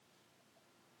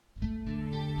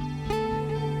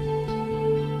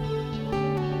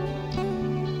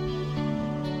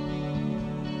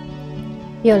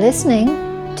You're listening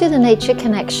to the Nature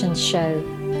Connections Show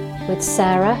with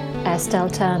Sarah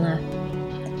Esteltana,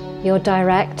 your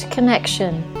direct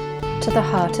connection to the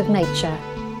heart of nature,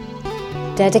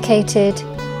 dedicated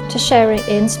to sharing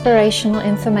inspirational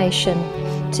information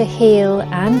to heal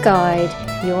and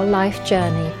guide your life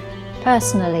journey,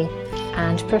 personally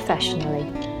and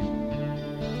professionally.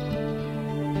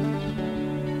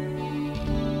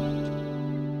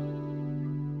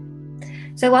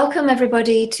 So welcome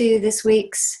everybody to this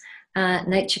week's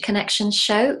Nature Connections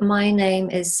show. My name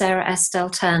is Sarah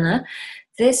Esteltana.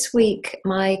 This week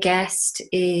my guest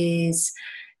is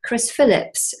Chris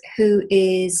Phillips, who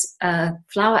is a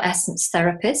flower essence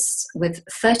therapist with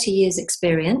 30 years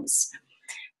experience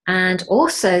and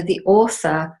also the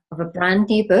author of a brand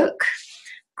new book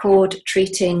called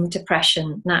Treating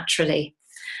Depression Naturally.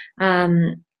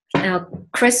 Now,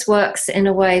 Chris works in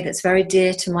a way that's very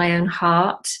dear to my own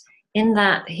heart, in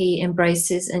that he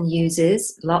embraces and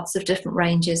uses lots of different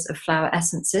ranges of flower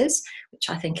essences, which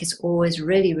I think is always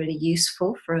really, really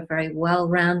useful for a very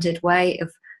well-rounded way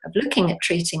of looking at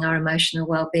treating our emotional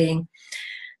well-being.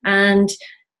 And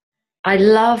I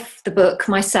love the book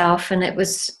myself, and it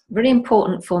was really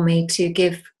important for me to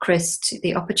give Chris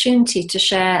the opportunity to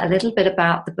share a little bit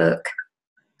about the book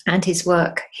and his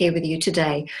work here with you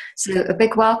today. So a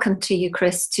big welcome to you,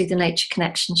 Chris, to the Nature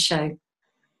Connection show.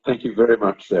 Thank you very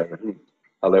much, Sarah.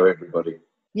 Hello, everybody.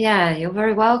 Yeah, you're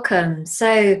very welcome.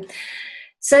 So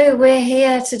we're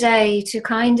here today to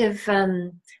kind of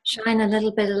shine a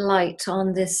little bit of light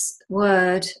on this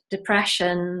word,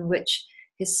 depression, which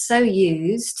is so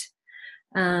used,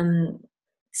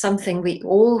 something we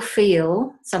all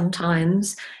feel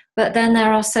sometimes, but then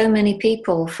there are so many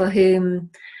people for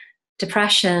whom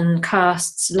depression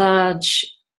casts large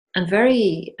and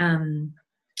very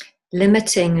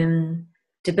limiting and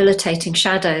debilitating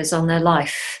shadows on their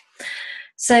life.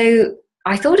 So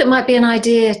I thought it might be an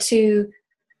idea to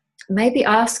maybe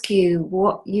ask you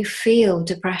what you feel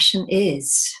depression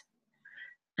is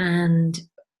and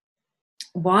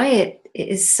why it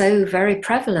is so very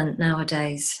prevalent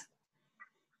nowadays.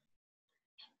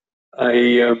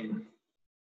 I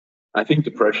think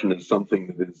depression is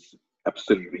something that is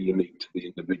absolutely unique to the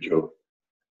individual,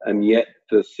 and yet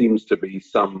there seems to be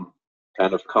some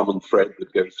kind of common thread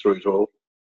that goes through it all.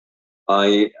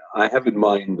 I have in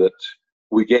mind that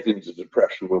we get into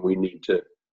depression when we need a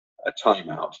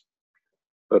timeout,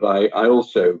 but I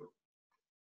also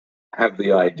have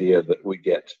the idea that we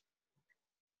get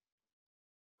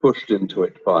pushed into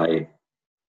it by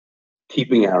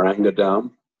keeping our anger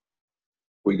down.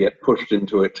 We get pushed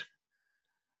into it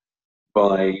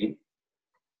by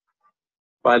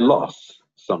loss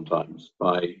sometimes,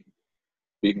 by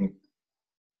being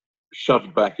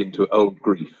shoved back into old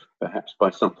grief, perhaps by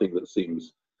something that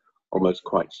seems almost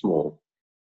quite small.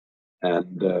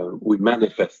 And we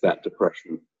manifest that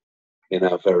depression in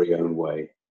our very own way.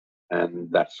 And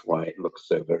that's why it looks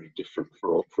so very different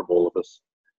from all of us.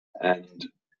 And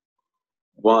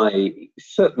why,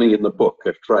 certainly in the book,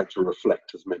 I've tried to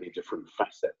reflect as many different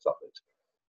facets of it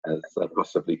as I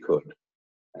possibly could,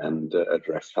 and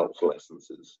address helpful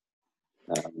essences.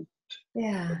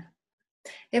 Yeah.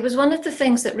 It was one of the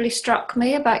things that really struck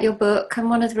me about your book, and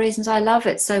one of the reasons I love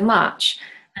it so much.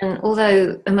 And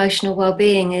although emotional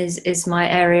well-being is my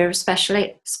area of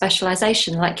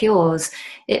specialization, like yours,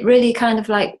 it really kind of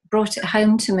like brought it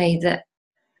home to me that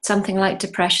something like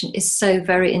depression is so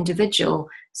very individual.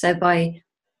 So by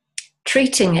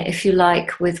treating it, if you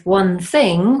like, with one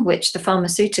thing, which the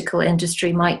pharmaceutical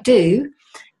industry might do,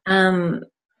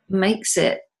 makes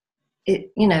it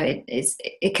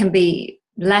can be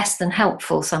less than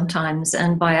helpful sometimes.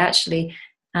 And by actually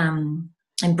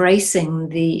embracing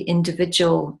the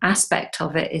individual aspect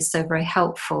of it is so very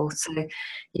helpful. So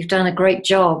you've done a great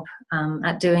job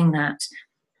at doing that.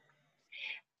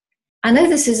 I know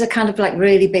this is a kind of like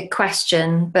really big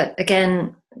question, but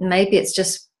again, maybe it's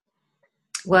just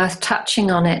worth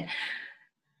touching on it.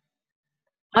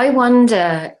 I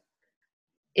wonder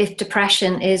if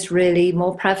depression is really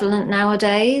more prevalent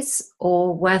nowadays,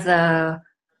 or whether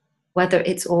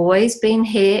it's always been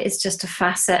here, it's just a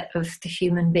facet of the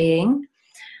human being.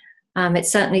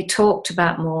 It's certainly talked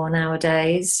about more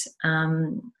nowadays.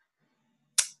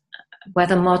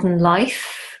 Whether modern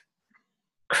life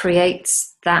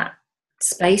creates that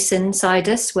space inside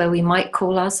us where we might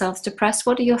call ourselves depressed.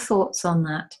 What are your thoughts on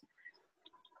that?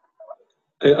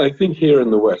 I think here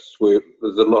in the West,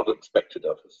 there's a lot expected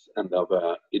of us and of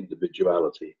our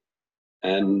individuality.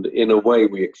 And in a way,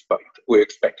 we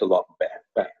expect a lot back.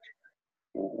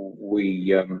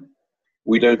 We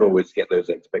don't always get those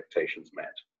expectations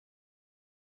met.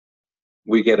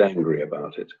 We get angry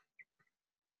about it.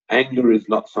 anger is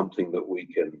not something that we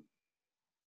can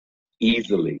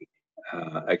easily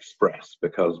express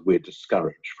because we're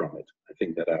discouraged from it. I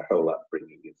think that our whole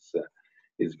upbringing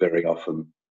is very often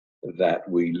that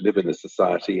we live in a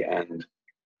society and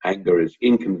anger is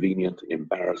inconvenient,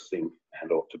 embarrassing,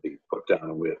 and ought to be put down.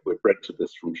 And we're bred to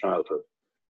this from childhood.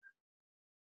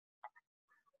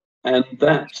 And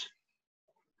that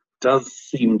does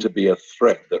seem to be a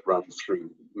thread that runs through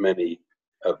many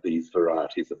of these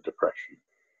varieties of depression.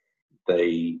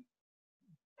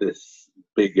 This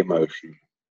big emotion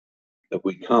that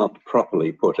we can't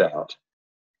properly put out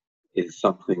is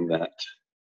something that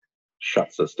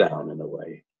shuts us down in a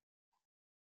way.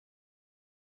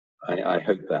 I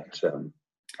hope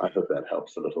that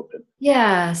helps a little bit.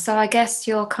 Yeah, so I guess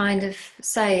you're kind of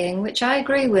saying, which I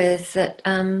agree with, that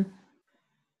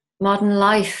modern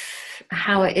life,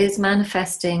 how it is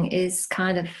manifesting, is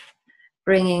kind of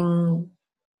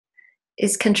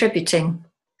is contributing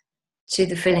to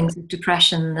the feelings of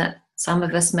depression that some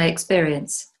of us may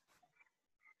experience.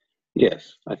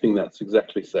 Yes, I think that's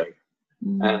exactly so.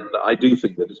 And I do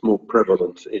think that it's more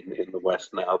prevalent in the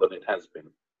West now than it has been.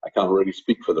 I can't really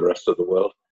speak for the rest of the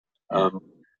world,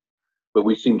 but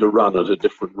we seem to run at a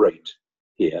different rate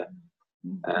here.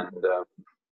 And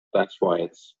that's why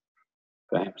it's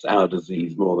perhaps our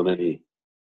disease more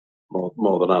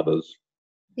than others.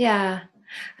 Yeah.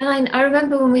 And I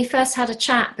remember when we first had a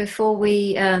chat before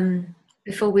we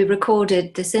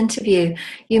recorded this interview,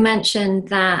 you mentioned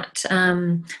that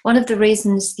one of the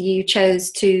reasons you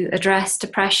chose to address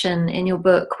depression in your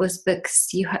book was because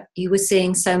you were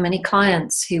seeing so many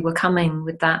clients who were coming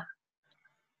with that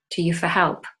to you for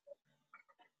help.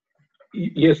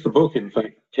 Yes, the book, in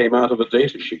fact, came out of a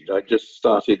data sheet. I just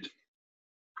started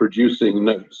producing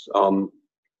notes on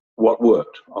what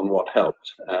worked, on what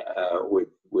helped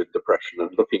with depression,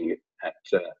 and looking at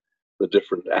the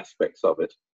different aspects of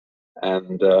it.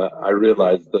 And I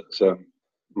realized that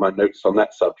my notes on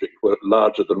that subject were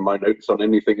larger than my notes on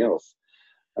anything else.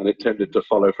 And it tended to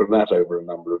follow from that over a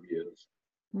number of years.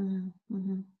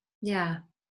 Mm-hmm. Yeah.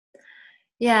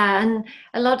 Yeah, and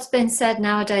a lot's been said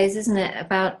nowadays, isn't it,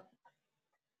 about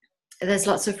there's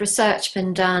lots of research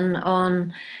been done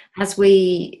on, as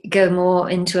we go more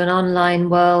into an online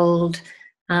world,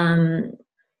 and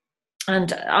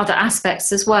other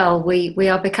aspects as well, we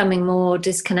are becoming more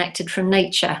disconnected from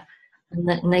nature, and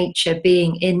that nature,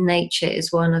 being in nature,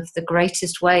 is one of the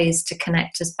greatest ways to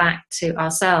connect us back to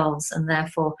ourselves and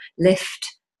therefore lift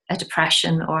a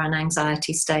depression or an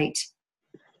anxiety state.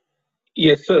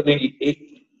 Yes, certainly.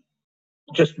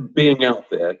 Just being out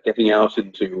there, getting out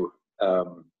into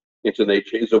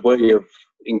nature is a way of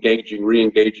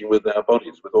re-engaging with our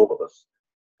bodies, with all of us.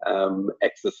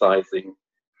 Exercising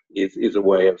is a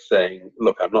way of saying,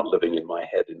 look, I'm not living in my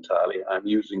head entirely, I'm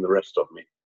using the rest of me.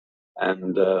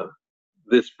 And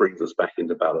this brings us back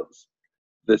into balance.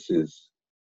 This is,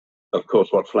 of course,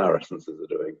 what flower essences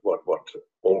are doing, what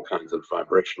all kinds of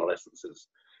vibrational essences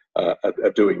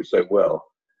are doing so well.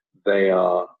 They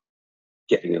are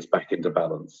getting us back into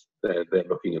balance. They're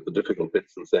looking at the difficult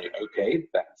bits and saying, okay,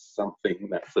 that's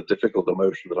a difficult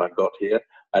emotion that I've got here.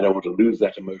 I don't want to lose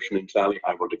that emotion entirely.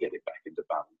 I want to get it back into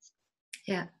balance.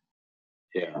 Yeah.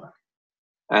 Yeah.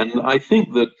 And I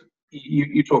think that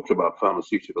you talked about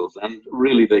pharmaceuticals, and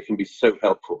really they can be so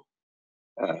helpful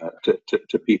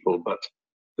to people. But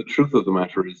the truth of the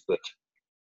matter is that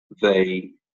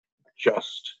they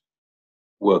just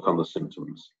work on the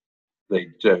symptoms. They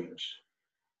don't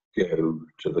go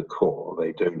to the core.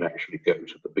 They don't actually go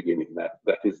to the beginning.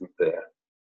 That isn't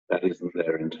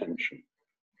their intention.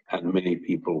 And many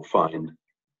people find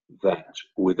that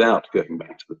without going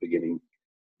back to the beginning,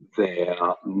 they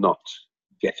are not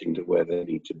getting to where they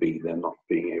need to be. They're not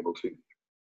being able to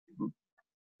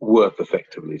work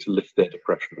effectively, to lift their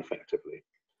depression effectively.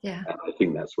 Yeah. And I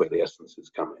think that's where the essences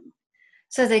come in.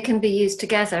 So they can be used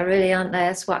together, really, aren't they?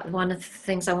 That's one of the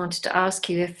things I wanted to ask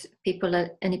you. If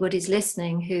anybody's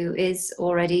listening who is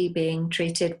already being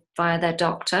treated via their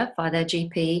doctor, via their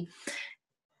GP,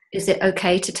 is it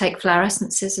okay to take flower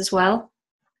essences as well?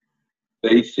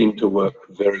 They seem to work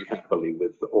very happily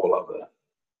with all other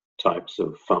types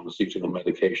of pharmaceutical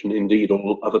medication, indeed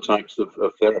all other types of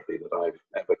therapy that I've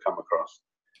ever come across.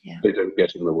 Yeah. They don't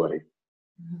get in the way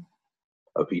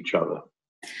of each other.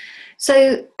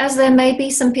 So, as there may be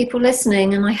some people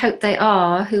listening, and I hope they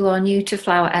are, who are new to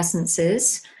flower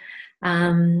essences,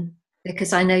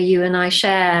 because I know you and I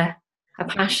share a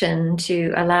passion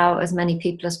to allow as many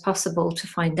people as possible to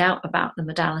find out about the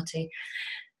modality.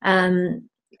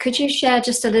 Could you share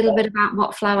just a little bit about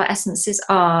what flower essences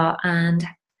are and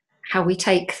how we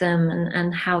take them,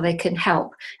 and how they can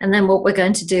help. And then what we're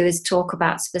going to do is talk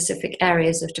about specific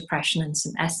areas of depression and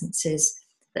some essences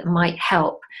that might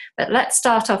help. But let's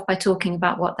start off by talking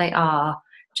about what they are,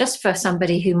 just for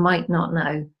somebody who might not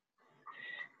know.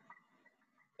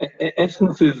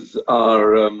 Essences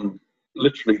are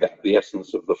literally that, the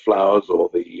essence of the flowers, or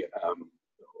the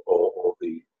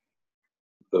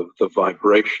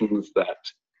vibrations that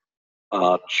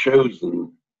are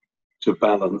chosen to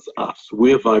balance us.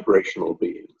 We're vibrational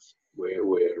beings.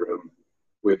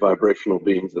 We're vibrational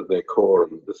beings at their core,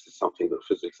 and this is something that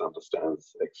physics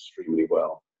understands extremely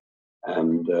well.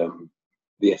 And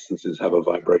the essences have a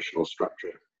vibrational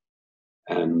structure.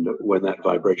 And when that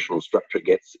vibrational structure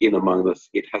gets in among us,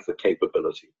 it has a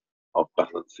capability of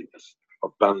balancing us,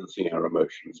 of balancing our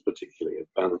emotions, particularly, of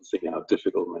balancing our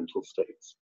difficult mental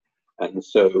states. And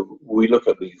so we look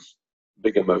at these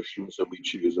big emotions and we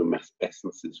choose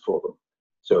essences for them.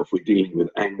 So if we're dealing with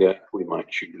anger, we might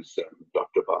choose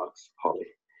Dr. Bach's Holly.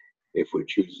 If we're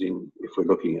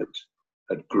looking at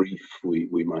grief,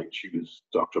 we might choose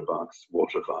Dr. Bach's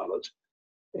Water Violet.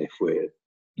 If we're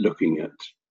looking at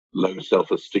low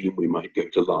self-esteem, we might go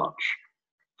to Larch,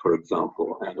 for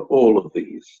example. And all of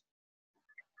these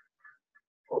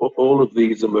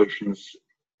emotions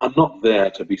are not there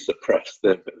to be suppressed.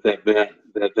 They're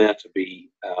there to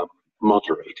be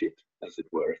moderated, as it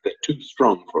were. If they're too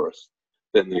strong for us,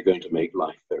 then they're going to make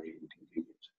life very inconvenient.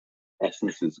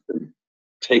 Essences can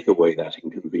take away that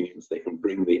inconvenience. They can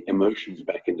bring the emotions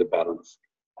back into balance,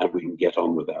 and we can get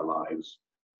on with our lives.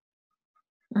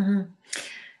 Mm-hmm.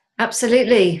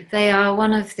 Absolutely. They are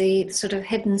one of the sort of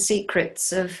hidden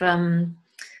secrets of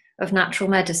natural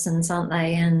medicines, aren't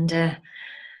they? And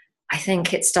I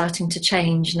think it's starting to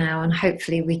change now, and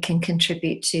hopefully we can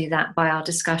contribute to that by our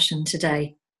discussion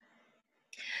today.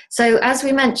 So, as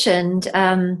we mentioned,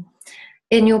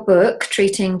 in your book,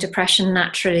 Treating Depression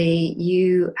Naturally,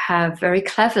 you have very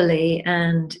cleverly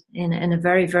and in a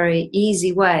very, very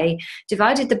easy way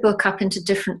divided the book up into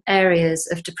different areas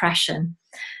of depression.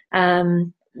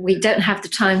 We don't have the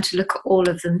time to look at all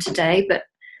of them today, but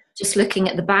just looking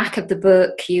at the back of the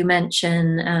book, you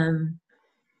mention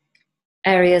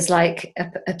areas like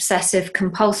obsessive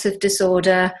compulsive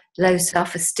disorder, low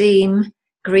self-esteem,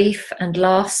 grief and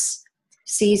loss,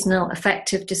 seasonal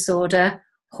affective disorder,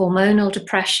 hormonal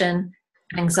depression,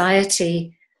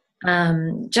 anxiety,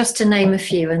 just to name a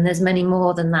few, and there's many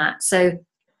more than that. So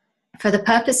for the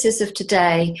purposes of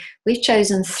today, we've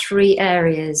chosen 3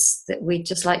 areas that we'd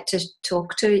just like to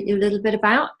talk to you a little bit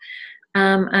about,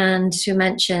 and to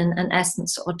mention an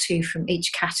essence or 2 from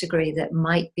each category that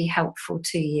might be helpful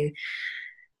to you.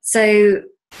 So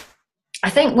I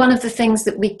think one of the things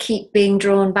that we keep being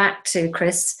drawn back to,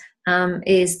 Chris,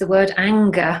 is the word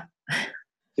anger.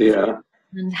 Yeah.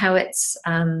 And how it's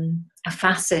a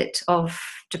facet of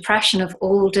depression of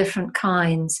all different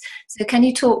kinds. So can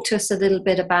you talk to us a little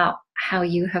bit about how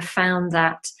you have found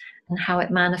that and how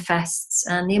it manifests,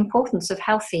 and the importance of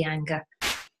healthy anger?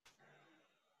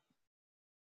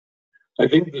 I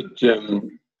think that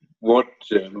what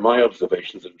my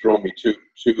observations have drawn me to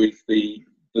is the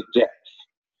depth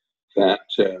that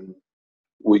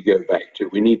we go back to.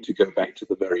 We need to go back to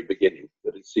the very beginning.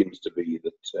 That it seems to be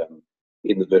that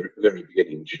in the very, very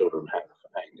beginning, children have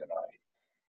anger.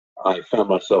 I found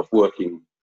myself working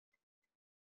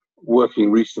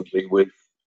recently with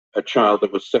a child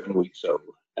that was 7 weeks old,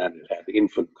 and it had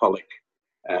infant colic,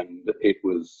 and it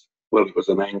was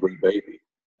an angry baby.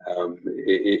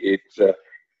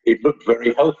 It looked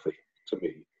very healthy to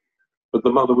me, but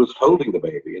the mother was holding the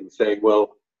baby and saying,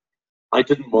 "Well, I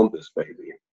didn't want this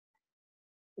baby."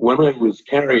 When I was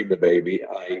carrying the baby,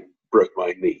 I broke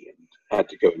my knee and had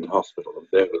to go into hospital, and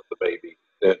there was the baby.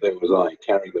 There was I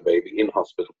carrying the baby in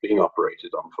hospital, being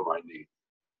operated on for my knee,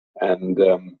 and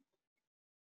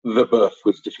the birth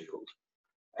was difficult,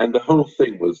 and the whole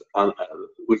thing was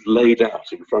laid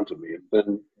out in front of me. And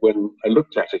then when I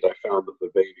looked at it, I found that the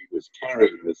baby was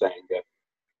carrying this anger,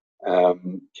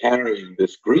 carrying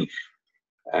this grief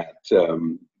at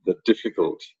the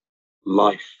difficult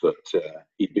life that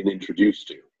he'd been introduced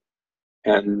to,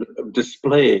 and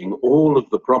displaying all of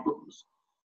the problems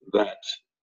that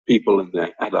people in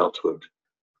their adulthood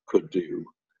could do.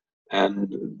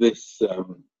 And this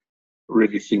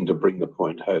really seemed to bring the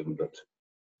point home that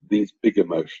these big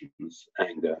emotions,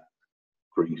 anger,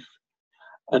 grief,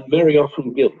 and very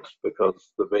often guilt,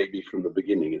 because the baby from the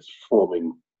beginning is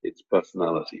forming its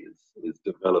personality, is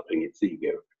developing its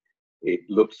ego. It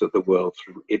looks at the world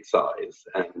through its eyes,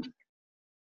 and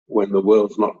when the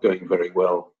world's not going very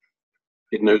well,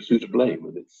 it knows who to blame,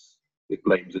 and it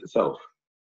blames itself.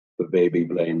 The baby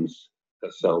blames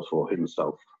herself or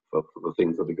himself for the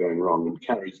things that are going wrong and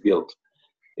carries guilt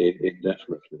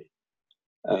indefinitely.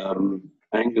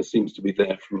 Anger seems to be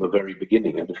there from the very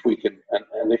beginning, and if we can,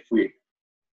 and if we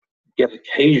get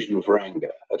occasion for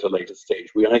anger at a later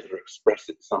stage, we either express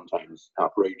it sometimes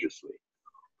outrageously,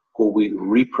 or we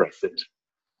repress it,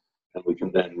 and we can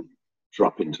then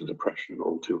drop into depression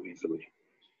all too easily.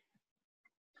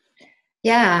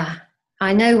 Yeah,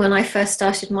 I know when I first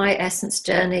started my Essence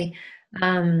journey,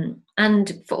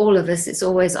 and for all of us, it's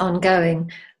always ongoing.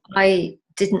 I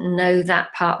didn't know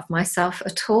that part of myself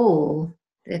at all,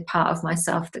 the part of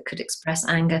myself that could express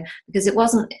anger, because it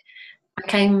wasn't, I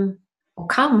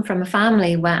come from a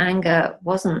family where anger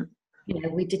wasn't,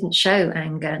 we didn't show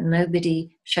anger.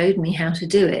 Nobody showed me how to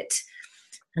do it.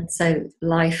 And so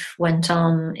life went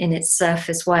on in its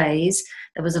surface ways.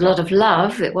 There was a lot of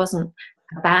love. It wasn't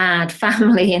a bad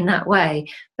family in that way.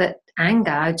 But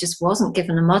anger, I just wasn't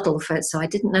given a model for it, so I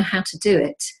didn't know how to do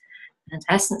it. And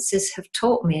Essences have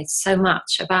taught me so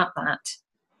much about that.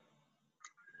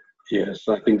 Yes,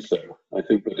 I think so. I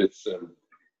think that it's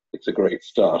a great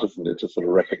start, isn't it, to sort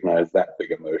of recognize that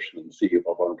big emotion and see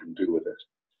what one can do with it.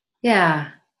 Yeah.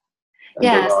 And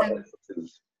there are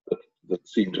Essences that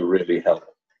seem to really help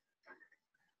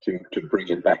to bring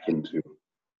it back into.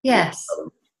 Yes.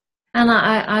 And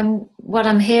I'm what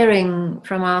I'm hearing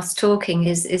from us talking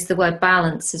is the word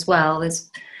balance as well.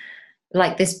 There's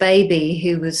like this baby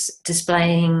who was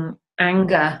displaying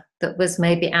anger that was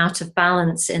maybe out of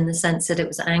balance, in the sense that it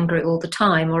was angry all the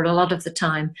time or a lot of the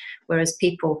time, whereas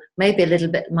people maybe a little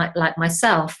bit like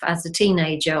myself as a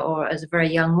teenager or as a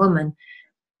very young woman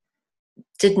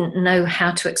didn't know how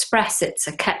to express it,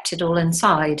 so kept it all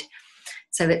inside.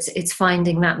 So it's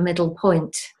finding that middle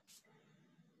point.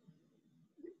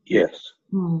 Yes,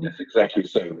 yes, exactly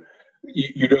so.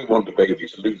 You don't want a baby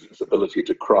to lose its ability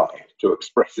to cry, to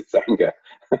express its anger,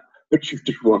 but you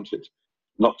do want it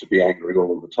not to be angry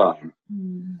all the time.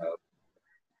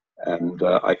 And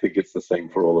I think it's the same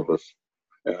for all of us.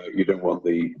 You don't want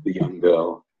the young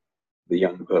girl, the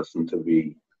young person to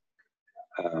be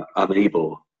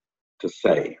unable to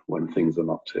say when things are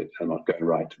not going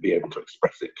right, to be able to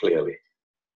express it clearly.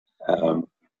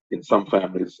 In some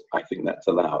families, I think that's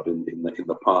allowed. In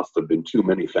the past, there have been too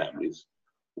many families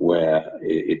where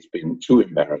it's been too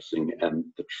embarrassing, and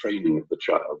the training of the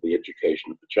child, the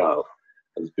education of the child,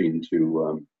 has been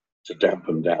to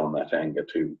dampen down that anger,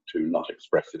 to not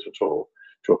express it at all,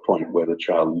 to a point where the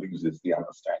child loses the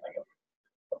understanding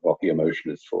of what the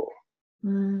emotion is for.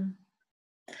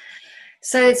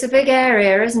 So it's a big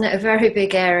area, isn't it? A very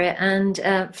big area, and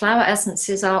flower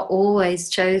essences are always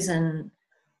chosen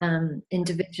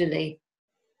individually.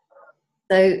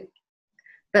 So,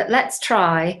 but let's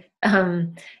try.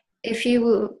 If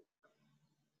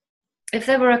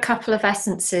there were a couple of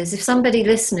essences, if somebody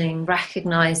listening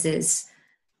recognizes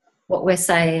what we're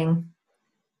saying,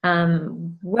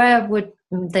 where would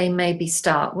they maybe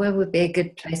start? Where would be a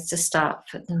good place to start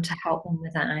for them to help them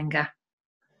with that anger?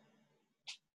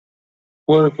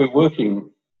 Well, if we're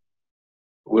working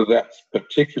with that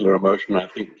particular emotion, I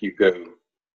think you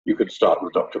could start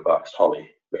with Dr. Bach's Holly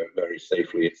very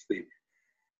safely.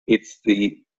 It's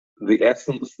the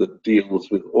essence that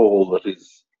deals with all that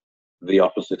is the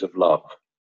opposite of love.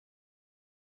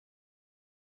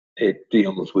 It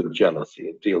deals with jealousy,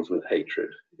 it deals with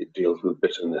hatred, it deals with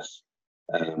bitterness,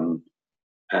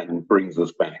 and brings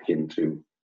us back into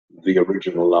the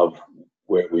original love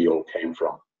where we all came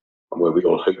from and where we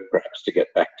all hope perhaps to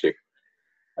get back to.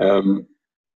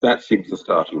 That seems the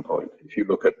starting point. If you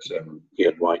look at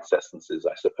Ian White's essences,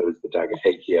 I suppose the Dagger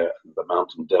Hakea and the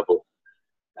Mountain Devil,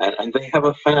 and they have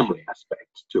a family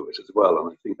aspect to it as well,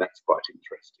 and I think that's quite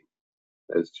interesting.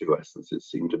 Those two essences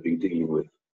seem to be dealing with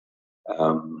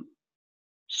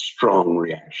strong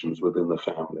reactions within the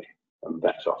family, and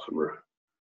that often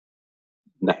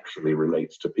naturally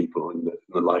relates to people in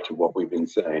the light of what we've been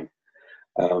saying.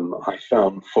 I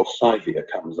found Forsythia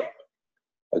comes up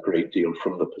a great deal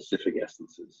from the Pacific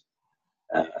essences,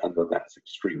 and that's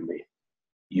extremely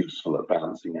useful at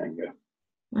balancing anger.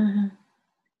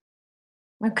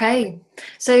 Okay,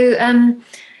 so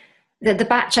the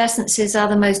batch essences are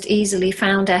the most easily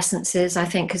found essences, I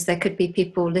think, because there could be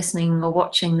people listening or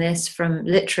watching this from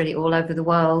literally all over the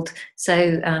world.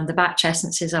 So the batch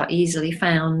essences are easily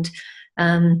found.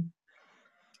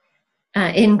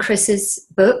 In Chris's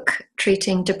book,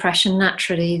 Treating Depression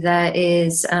Naturally, there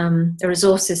is a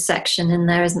resources section in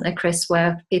there, isn't there, Chris,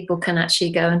 where people can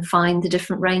actually go and find the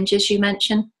different ranges you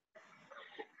mentioned?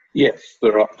 Yes,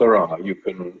 there are. You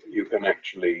can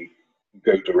actually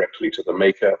go directly to the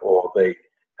maker, or they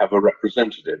have a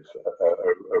representative,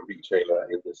 a retailer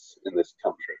in this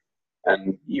country,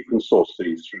 and you can source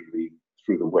these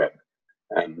through the web.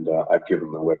 I've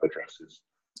given the web addresses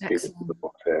in the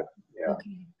book there. Yeah.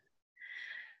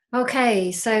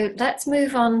 Okay, so let's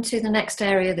move on to the next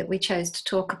area that we chose to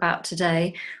talk about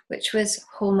today, which was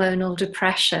hormonal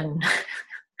depression.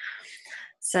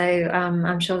 So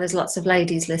I'm sure there's lots of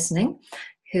ladies listening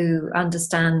who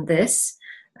understand this.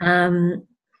 So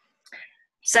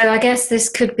I guess this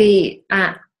could be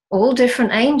at all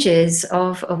different ages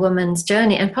of a woman's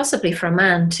journey, and possibly for a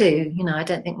man too. You know, I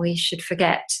don't think we should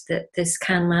forget that this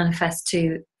can manifest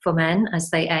for men as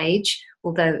they age,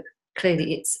 although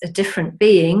clearly it's a different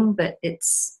being, but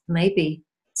it's maybe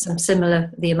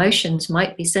the emotions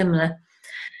might be similar.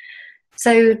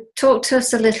 So talk to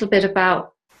us a little bit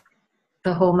about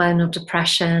the hormonal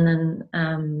depression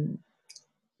and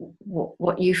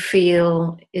what you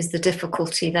feel is the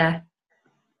difficulty there.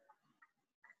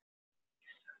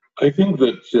 I think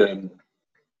that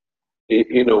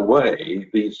in a way,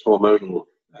 these hormonal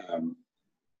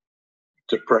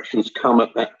depressions come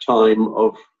at that time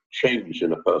of change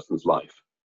in a person's life.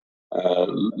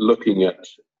 Looking at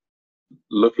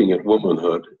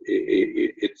womanhood,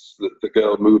 it's the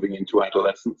girl moving into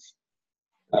adolescence,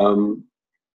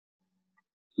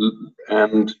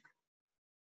 and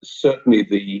certainly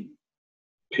the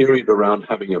period around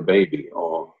having a baby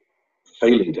or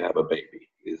failing to have a baby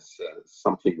is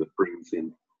something that brings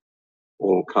in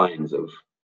all kinds of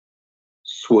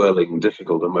swirling,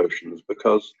 difficult emotions,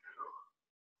 because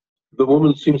the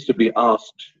woman seems to be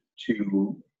asked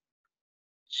to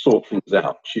sort things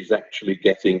out. She's actually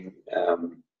getting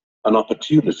an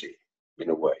opportunity, in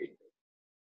a way,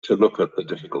 to look at the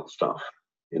difficult stuff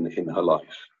in her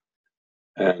life.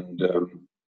 And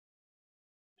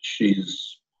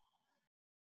she's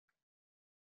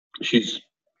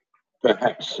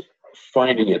perhaps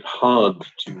finding it hard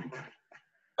to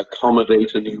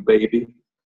accommodate a new baby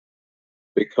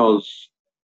because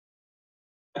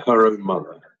her own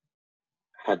mother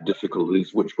had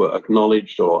difficulties which were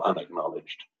acknowledged or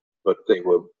unacknowledged, but they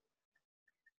were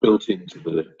built into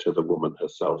the woman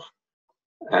herself,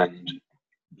 and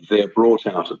they're brought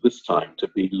out at this time to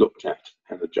be looked at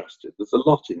and adjusted. There's a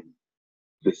lot in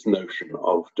this notion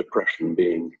of depression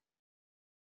being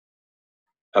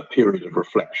a period of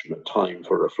reflection, a time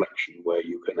for reflection, where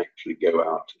you can actually go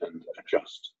out and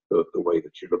adjust the way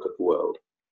that you look at the world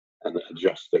and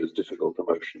adjust those difficult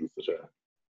emotions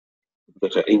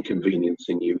that are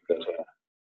inconveniencing you, that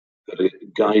are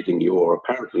guiding you or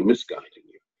apparently misguiding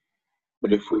you.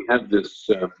 But if we have this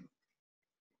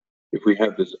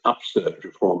upsurge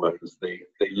of hormones, they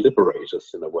liberate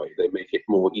us in a way. They make it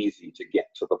more easy to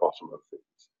get to the bottom of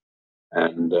things.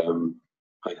 And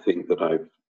I think that I've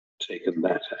taken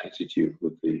that attitude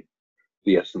with the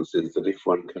essence is that if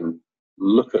one can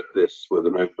look at this with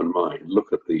an open mind,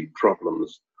 look at the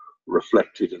problems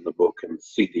reflected in the book and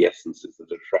see the essences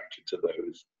that are attracted to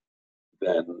those,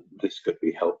 then this could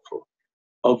be helpful.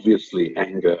 Obviously,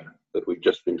 anger that we've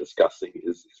just been discussing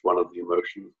is one of the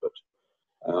emotions,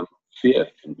 but fear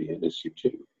can be an issue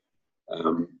too.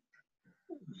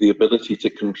 The ability to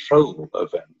control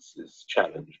events is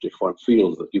challenged. If one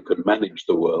feels that you can manage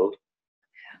the world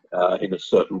in a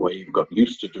certain way, you've got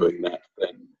used to doing that,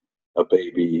 then a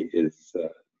baby is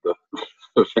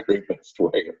the very best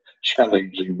way of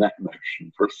challenging that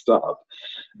notion for a start.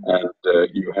 And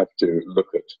you have to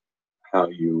look at how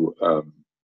you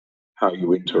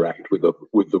interact with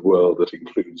the world that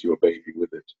includes your baby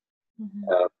with it.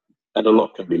 Mm-hmm. And a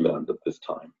lot can be learned at this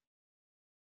time.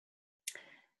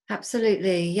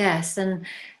 Absolutely, yes. And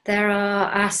there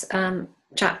are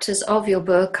chapters of your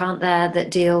book, aren't there,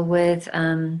 that deal with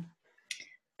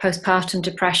postpartum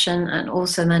depression and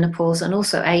also menopause and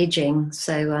also aging.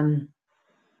 So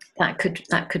that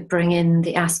could bring in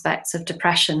the aspects of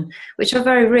depression, which are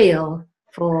very real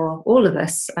for all of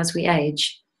us as we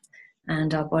age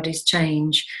and our bodies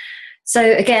change.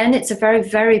 So again, it's a very,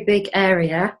 very big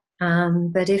area.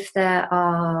 But if there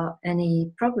are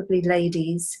any, probably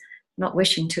ladies, not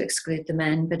wishing to exclude the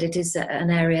men, but it is an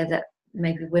area that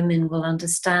maybe women will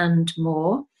understand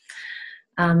more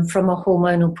from a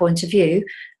hormonal point of view.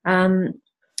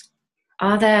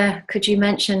 Could you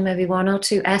mention maybe one or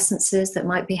two essences that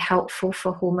might be helpful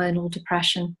for hormonal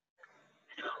depression?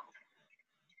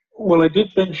 Well, I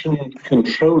did mention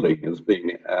controlling as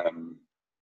being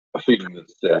a feeling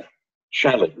that's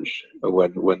challenged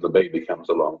when the baby comes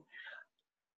along.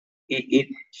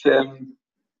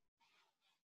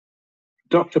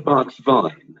 Dr. Bach's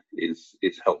Vine is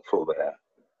helpful there,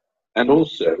 and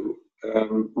also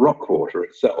rock water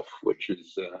itself, which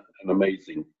is an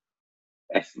amazing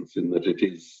essence in that it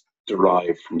is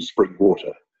derived from spring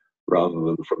water rather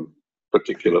than from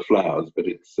particular flowers, but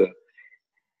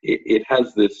it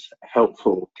has this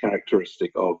helpful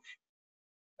characteristic of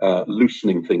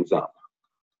loosening things up.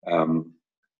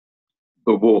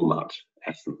 The walnut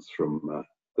essence from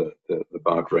the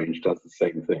Bard range does the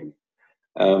same thing.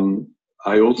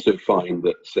 I also find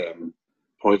that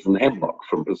poison hemlock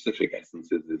from Pacific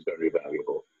Essences is very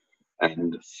valuable,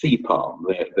 and sea palm,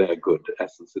 they're good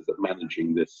essences at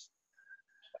managing this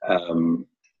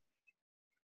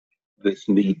this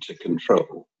need to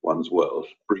control one's world,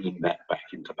 bringing that back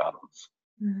into balance.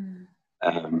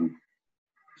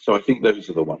 So I think those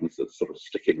are the ones that sort of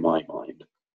stick in my mind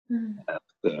as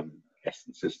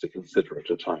essences to consider at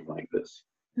a time like this.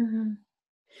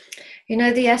 You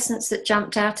know, the essence that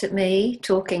jumped out at me,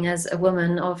 talking as a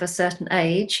woman of a certain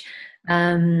age,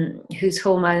 whose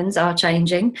hormones are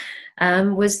changing,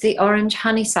 was the orange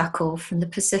honeysuckle from the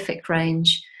Pacific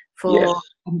range for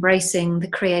embracing the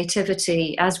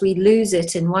creativity as we lose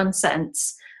it in one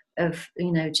sense of,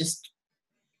 you know, just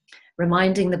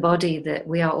reminding the body that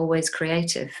we are always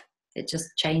creative. It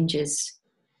just changes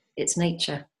its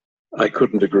nature. I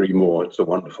couldn't agree more. It's a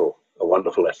wonderful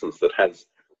essence that has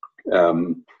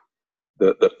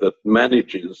that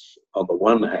manages, on the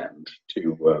one hand,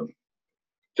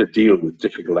 to deal with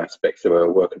difficult aspects of our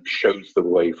work and shows the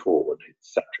way forward.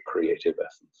 It's such a creative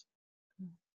essence.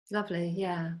 Lovely,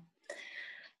 yeah.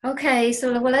 Okay,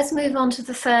 so well, let's move on to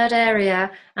the third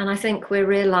area, and I think we're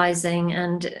realizing,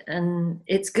 and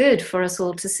it's good for us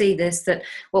all to see this, that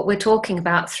what we're talking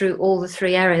about through all the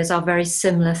three areas are very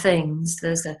similar things.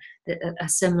 There's a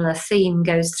similar theme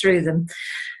goes through them.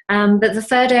 But the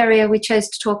third area we chose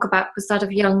to talk about was that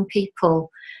of young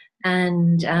people,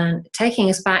 and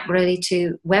taking us back really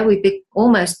to where we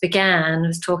almost began,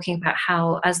 was talking about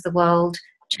how as the world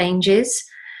changes,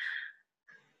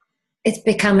 it's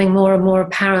becoming more and more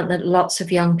apparent that lots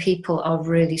of young people are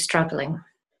really struggling.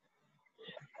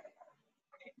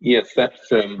 Yes, that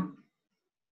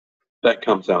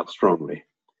comes out strongly.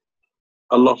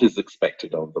 A lot is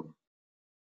expected of them,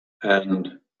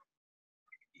 and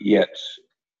yet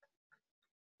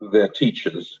their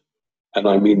teachers, and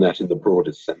I mean that in the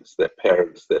broadest sense, their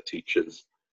parents, their teachers,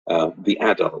 the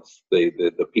adults,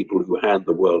 the people who hand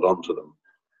the world on to them,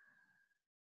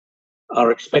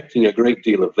 are expecting a great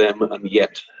deal of them, and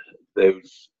yet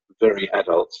those very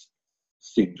adults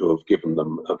seem to have given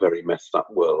them a very messed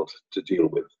up world to deal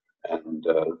with, and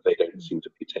they don't seem to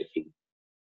be taking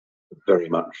very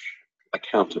much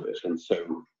account of it. And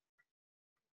so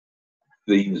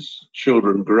these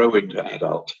children grow into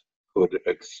adulthood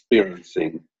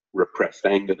experiencing repressed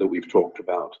anger that we've talked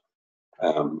about,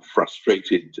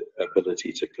 frustrated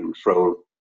ability to control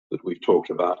that we've talked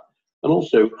about, and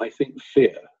also, I think,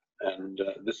 fear. And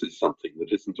this is something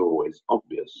that isn't always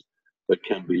obvious, but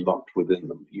can be locked within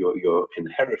them. You're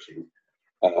inheriting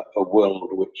a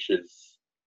world which is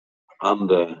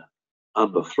under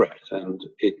threat, and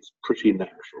it's pretty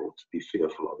natural to be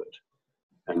fearful of it.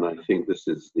 And I think this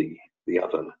is the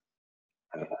other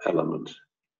element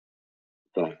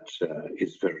that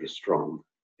is very strong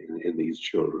in these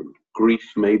children. Grief,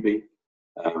 maybe,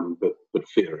 but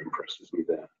fear impresses me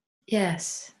there.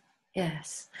 Yes,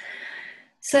 yes.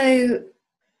 So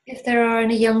if there are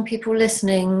any young people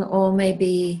listening, or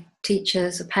maybe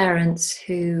teachers or parents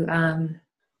who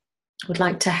would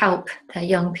like to help their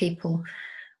young people,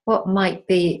 what might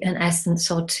be an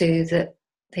essence or two that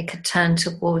they could turn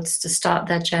towards to start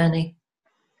their journey?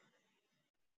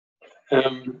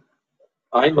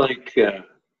 I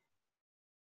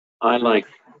like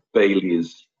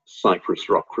Bailey's Cypress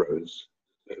Rock Rose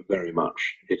very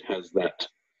much. It has that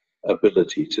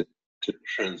ability to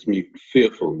transmute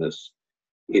fearfulness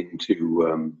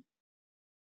into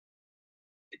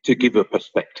to give a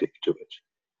perspective to it,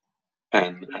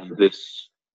 and this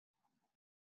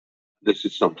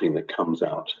is something that comes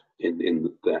out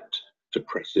in that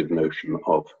depressive notion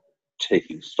of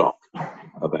taking stock,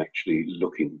 of actually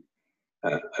looking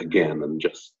again and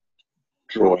just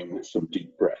drawing some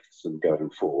deep breaths and going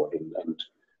forward. And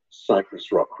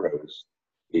Cypress Rock Rose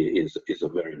is a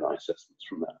very nice essence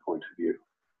from that point of view.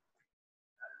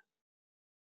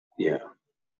 Yeah.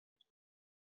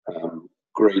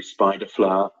 Grey Spider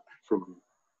Flower from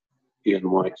Ian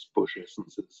White's Bush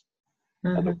Essences.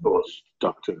 Mm-hmm. And of course,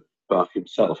 Dr. Bach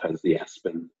himself has the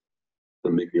aspen, the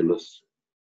mimulus,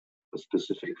 the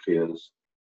specific fears,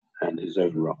 and his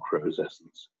own rock rose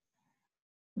essence.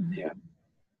 Mm-hmm. Yeah.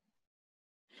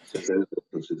 So those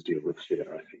essences deal with fear,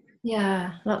 I think.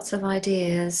 Yeah, lots of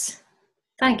ideas.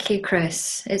 Thank you,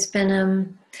 Chris. It's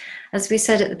been, as we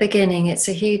said at the beginning, it's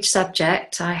a huge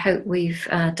subject. I hope we've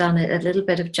done it a little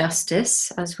bit of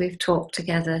justice as we've talked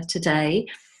together today.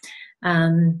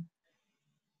 Thank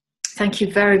Thank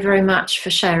you very, very much for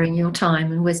sharing your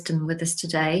time and wisdom with us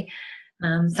today.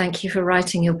 Thank you for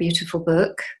writing your beautiful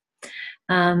book.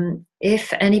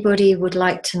 If anybody would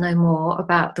like to know more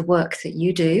about the work that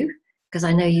you do, because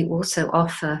I know you also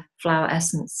offer flower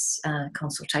essence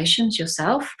consultations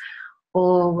yourself,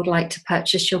 or would like to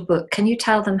purchase your book, can you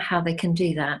tell them how they can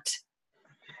do that?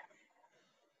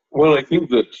 Well, I think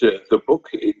that the book,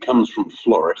 it comes from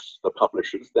Floris, the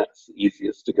publishers. That's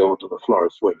easiest to go onto the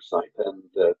Floris website, and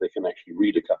they can actually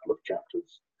read a couple of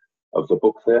chapters of the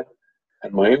book there.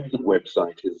 And my own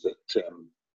website is at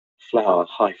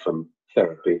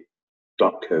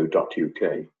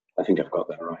flower-therapy.co.uk. I think I've got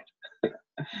that right.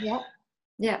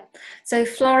 Yeah. So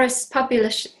Floris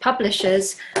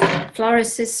Publishers,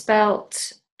 Floris is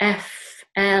spelt F-L-O-R-S.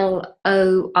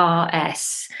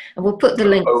 And we'll put the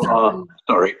link.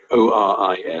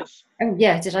 O-R-I-S. Oh,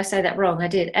 yeah, did I say that wrong? I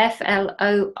did. F-L-O-R-I-S,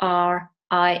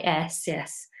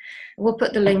 yes. We'll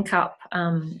put the link up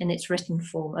in its written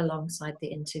form alongside the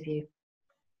interview.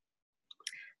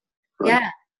 Right. Yeah,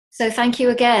 so thank you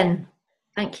again.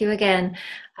 Thank you again.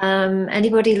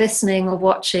 Anybody listening or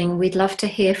watching, we'd love to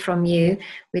hear from you.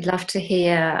 We'd love to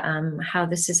hear how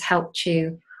this has helped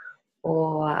you,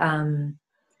 or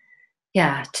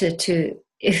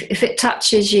if it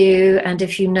touches you, and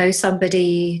if you know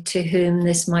somebody to whom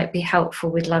this might be helpful,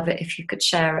 we'd love it if you could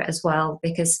share it as well,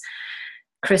 because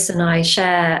Chris and I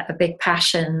share a big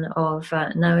passion of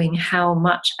knowing how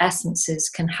much essences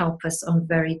can help us in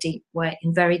very deep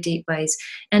ways,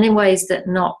 and in ways that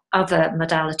not other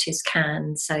modalities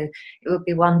can. So it would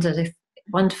be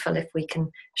wonderful if we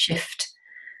can shift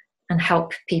and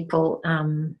help people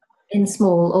in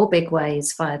small or big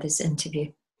ways via this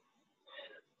interview.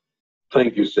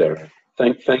 Thank you, Sarah.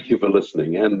 Thank you for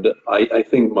listening. And I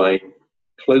think my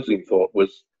closing thought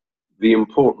was the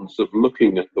importance of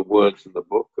looking at the words in the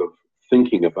book, of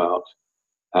thinking about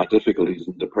our difficulties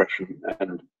in depression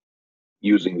and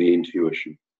using the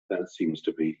intuition. That seems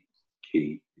to be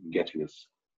key in getting us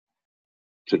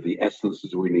to the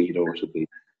essences we need, or to the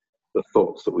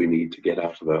thoughts that we need to get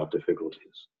out of our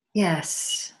difficulties.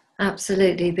 Yes,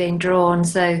 absolutely. Being drawn.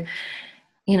 So,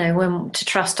 to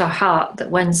trust our heart, that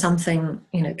when something,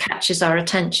 catches our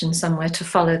attention somewhere, to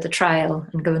follow the trail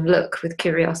and go and look with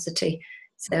curiosity.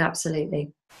 So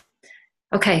absolutely.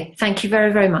 Okay, thank you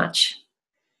very, very much.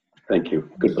 Thank you.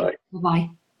 Goodbye.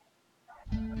 Bye-bye.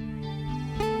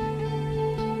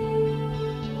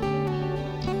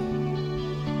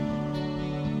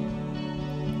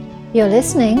 You're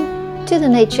listening to the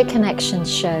Nature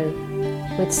Connections Show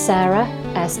with Sarah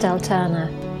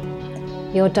Estelterna,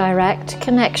 your direct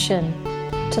connection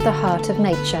to the heart of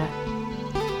nature,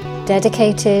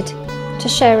 dedicated to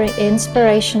sharing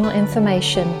inspirational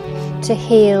information to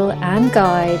heal and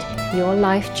guide your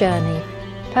life journey,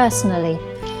 personally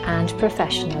and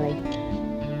professionally.